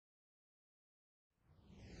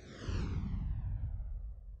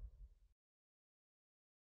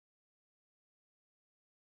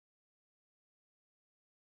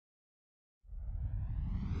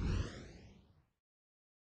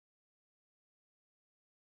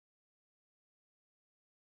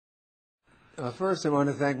First, I want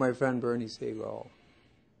to thank my friend Bernie Siegel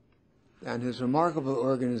and his remarkable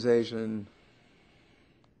organization,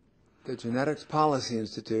 the Genetics Policy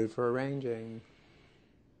Institute, for arranging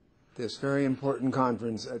this very important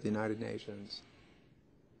conference at the United Nations.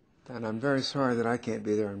 And I'm very sorry that I can't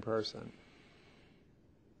be there in person.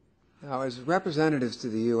 Now, as representatives to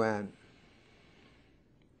the UN,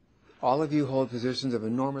 all of you hold positions of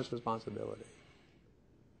enormous responsibility.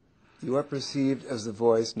 You are perceived as the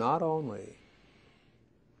voice not only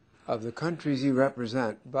of the countries you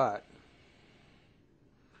represent, but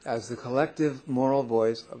as the collective moral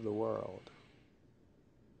voice of the world.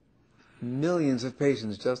 Millions of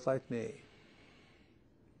patients just like me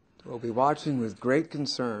will be watching with great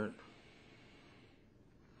concern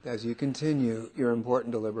as you continue your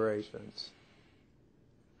important deliberations.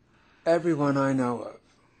 Everyone I know of,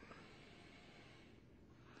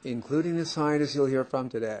 including the scientists you'll hear from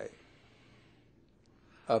today,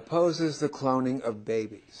 opposes the cloning of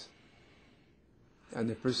babies and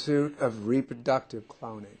the pursuit of reproductive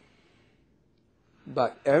cloning.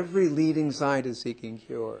 But every leading scientist seeking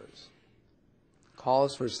cures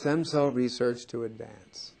calls for stem cell research to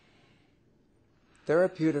advance.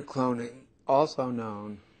 Therapeutic cloning, also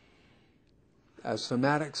known as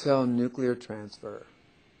somatic cell nuclear transfer,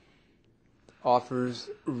 offers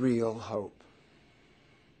real hope.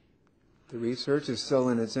 The research is still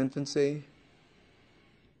in its infancy,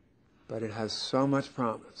 but it has so much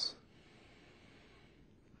promise.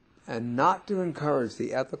 And not to encourage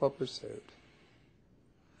the ethical pursuit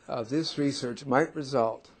of this research might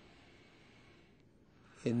result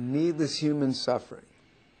in needless human suffering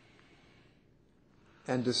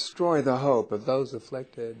and destroy the hope of those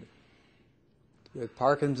afflicted with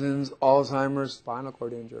Parkinson's, Alzheimer's, spinal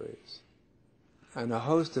cord injuries, and a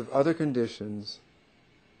host of other conditions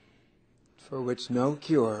for which no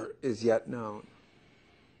cure is yet known.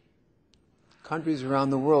 Countries around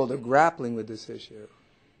the world are grappling with this issue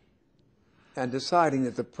and deciding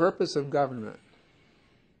that the purpose of government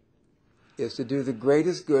is to do the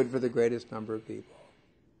greatest good for the greatest number of people.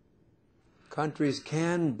 Countries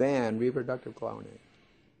can ban reproductive cloning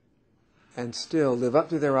and still live up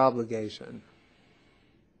to their obligation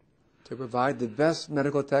to provide the best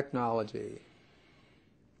medical technology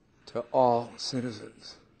to all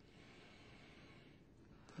citizens.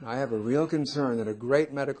 And I have a real concern that a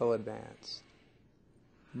great medical advance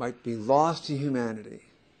might be lost to humanity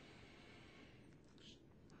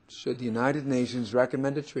should the United Nations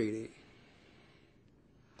recommend a treaty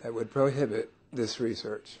that would prohibit this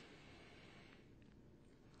research.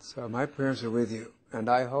 So my prayers are with you, and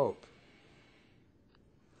I hope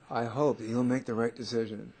that you'll make the right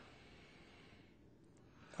decision.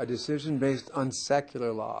 A decision based on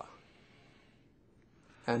secular law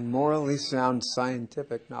and morally sound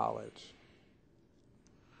scientific knowledge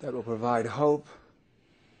that will provide hope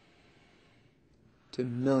to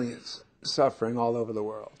millions suffering all over the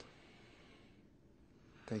world.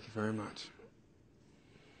 Thank you very much.